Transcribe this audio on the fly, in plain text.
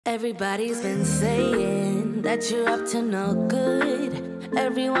Everybody's been saying that you're up to no good.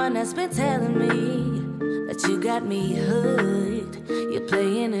 Everyone has been telling me that you got me hooked. You're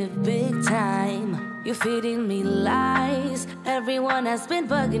playing it big time. You're feeding me lies. Everyone has been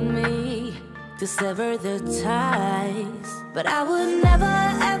bugging me to sever the ties, but I would never,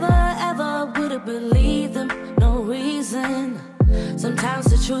 ever, ever would have believed them. No reason. Sometimes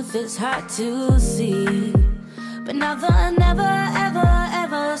the truth is hard to see, but now the never, ever,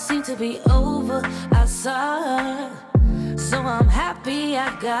 ever seem to be over. I saw her, so I'm happy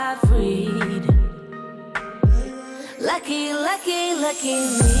I got freed. Lucky, lucky, lucky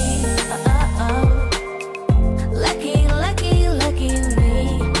me. Lucky, lucky, lucky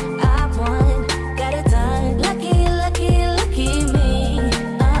me. I won, got it done. Lucky, lucky, lucky me.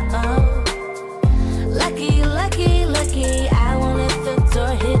 Lucky, lucky, lucky. I won't let the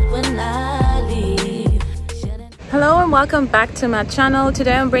door hit when I leave. Hello and welcome back to my channel.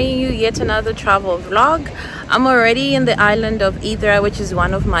 Today I'm bringing you yet another travel vlog. I'm already in the island of HYDRA, which is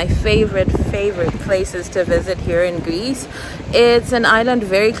one of my favorite places to visit here in Greece. It's an island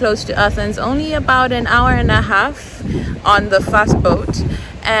very close to Athens, only about an hour and a half on the fast boat.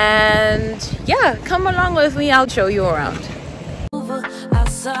 And yeah, come along with me, I'll show you around. I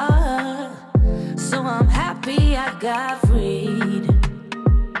saw her, so I'm happy I got freed.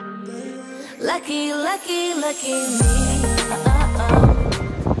 Lucky, lucky, lucky me.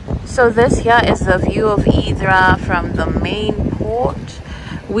 So this here is the view of HYDRA from the main port.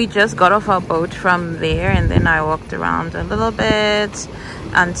 We just got off our boat from there and then I walked around a little bit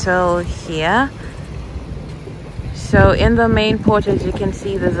until here. So in the main port, as you can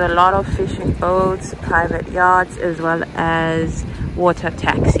see, there's a lot of fishing boats, private yachts, as well as water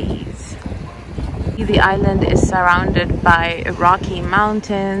taxis. The island is surrounded by rocky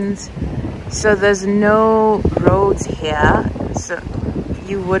mountains, so there's no roads here, so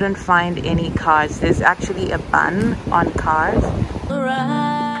you wouldn't find any cars. There's actually a ban on cars.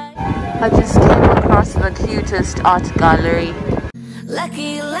 I just came across the cutest art gallery.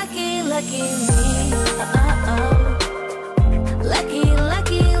 Lucky, lucky, lucky me. Lucky,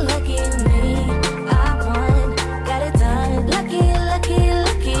 lucky, lucky me. I won, got it done. Lucky, lucky,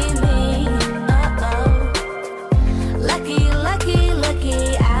 lucky me. Lucky, lucky,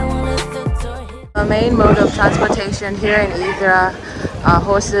 lucky. I won't let the door hit. The main mode of transportation here in HYDRA are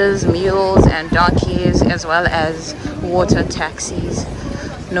horses, mules and donkeys, as well as water taxis.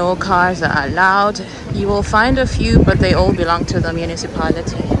 No cars are allowed. You will find a few, but they all belong to the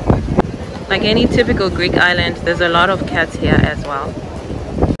municipality. Like any typical Greek island, there's a lot of cats here as well.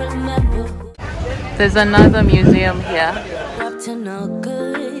 There's another museum here. Up to no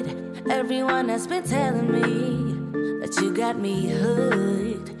good. Everyone has been telling me that you got me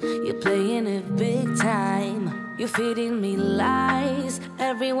hooked. You're playing it big time. You're feeding me lies.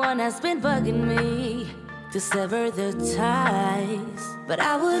 Everyone has been bugging me to sever the ties, but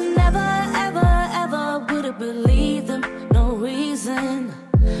I would never, ever, ever would have believed them. No reason.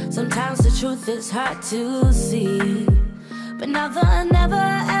 Sometimes the truth is hard to see, but now the never,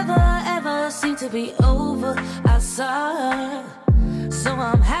 ever, ever seem to be over. I saw her, so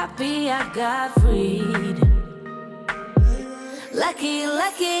I'm happy I got freed. Lucky,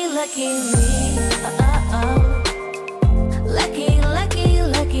 lucky, lucky me. Lucky, lucky,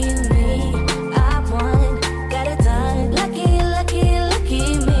 lucky me. I won, got it done. Lucky, lucky,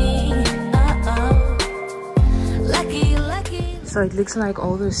 lucky me. Lucky, lucky. So it looks like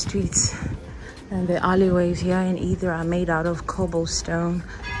all the streets and the alleyways here in HYDRA are made out of cobblestone,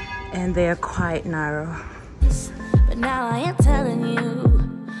 and they're quite narrow. But now I am telling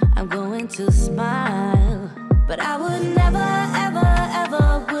you, I'm going to smile. But I would never, ever,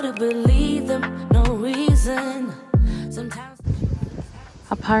 ever would have believed them. No reason. Sometimes.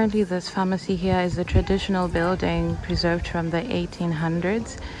 Apparently this pharmacy here is a traditional building preserved from the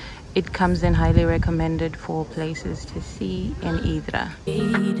 1800s. It comes in highly recommended for places to see in HYDRA.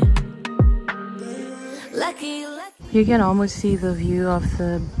 Lucky, lucky. You can almost see the view of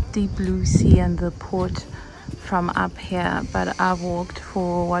the deep blue sea and the port from up here, but I've walked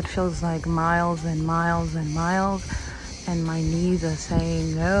for what feels like miles and miles and miles, and my knees are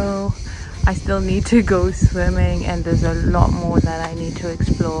saying no. I still need to go swimming, and there's a lot more that I need to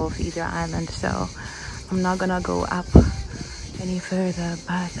explore of HYDRA Island, so I'm not gonna go up any further,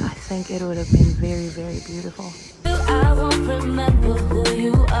 but I think it would have been very, very beautiful. I won't remember who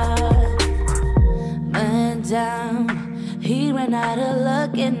you are. Man down, he ran out of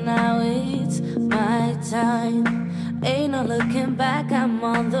luck and now it's my time. Ain't no looking back, I'm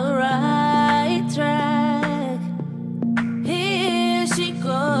on the right track. Here she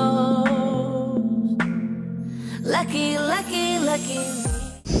goes. Lucky, lucky, lucky me.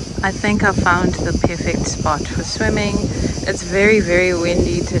 I think I found the perfect spot for swimming. It's very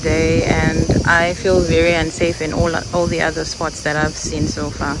windy today, and I feel very unsafe in all the other spots that I've seen so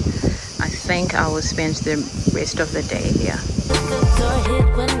far. I think I will spend the rest of the day here.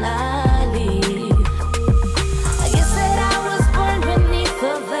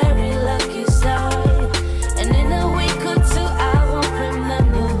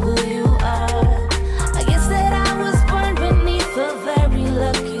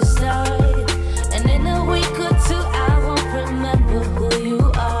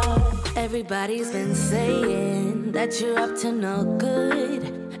 Everybody's been saying that you're up to no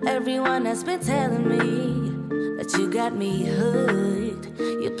good. Everyone has been telling me that you got me hooked.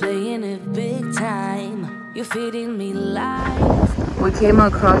 You're playing it big time. You're feeding me lies. We came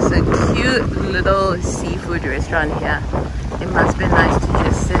across a cute little seafood restaurant here. It must be nice to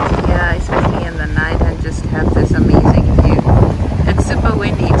just sit here, especially in the night, and just have this amazing view. It's super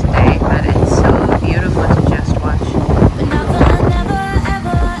windy today, but it's so beautiful to just watch. But now that I never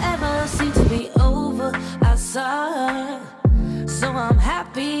ever seem to be over, I saw. So I'm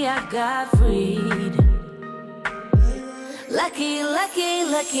happy I got freed. Lucky, lucky,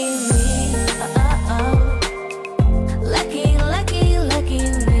 lucky me. Lucky, lucky, lucky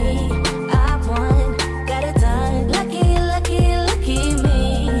me. I won, got it done. Lucky, lucky, lucky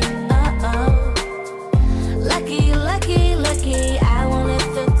me. Lucky, lucky, lucky. I won't let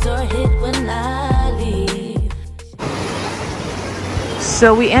the door hit when I leave.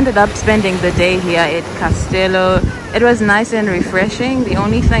 So we ended up spending the day here at Castello. It was nice and refreshing. The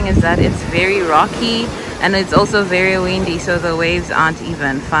only thing is that it's very rocky and it's also very windy, so the waves aren't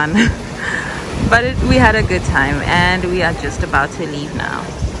even fun. But we had a good time, and we are just about to leave now.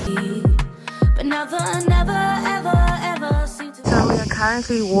 But now I never ever seem to. So we are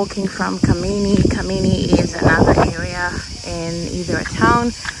currently walking from Kamini. Kamini is another area in either a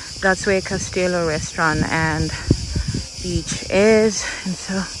town. That's where Castello restaurant and beach is. And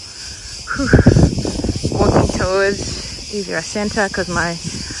so walking towards Idra Center because my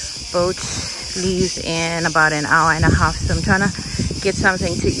boat leaves in about an hour and a half, so I'm trying to get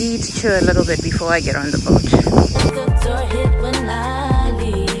something to eat, chill a little bit before I get on the boat. The door hit when I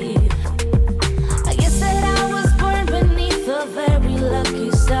leave. I guess that I was born beneath a very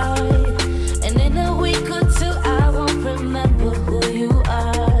lucky star, and in a week or two I won't remember who you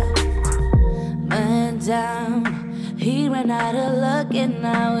are. Man down, he ran out of luck, and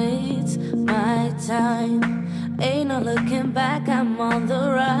now it's my time. Ain't no looking back, I'm on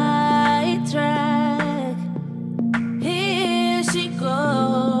the right track. Here she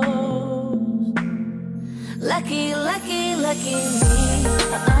goes. Lucky, lucky, lucky me.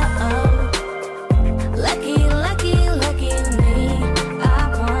 Lucky, lucky, lucky me. I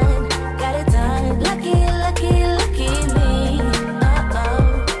won, got it done. Lucky, lucky, lucky me.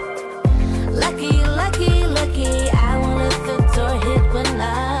 Lucky, lucky, lucky. I won't let the door hit when I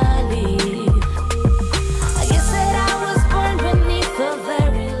leave. I guess that I was born beneath a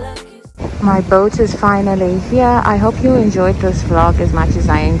very lucky. My boat is finally here. I hope you enjoyed this vlog as much as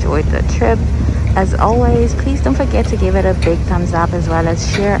I enjoyed the trip. As always, please don't forget to give it a big thumbs up, as well as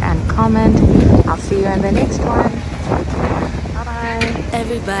share and comment. I'll see you in the next one. Bye bye.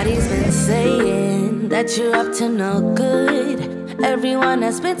 Everybody's been saying that you're up to no good. Everyone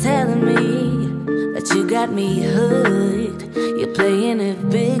has been telling me that you got me hooked. You're playing it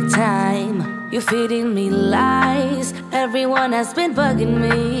big time. You're feeding me lies. Everyone has been bugging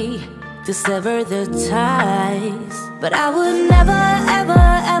me to sever the ties, but I would never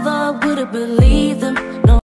ever would have believed them.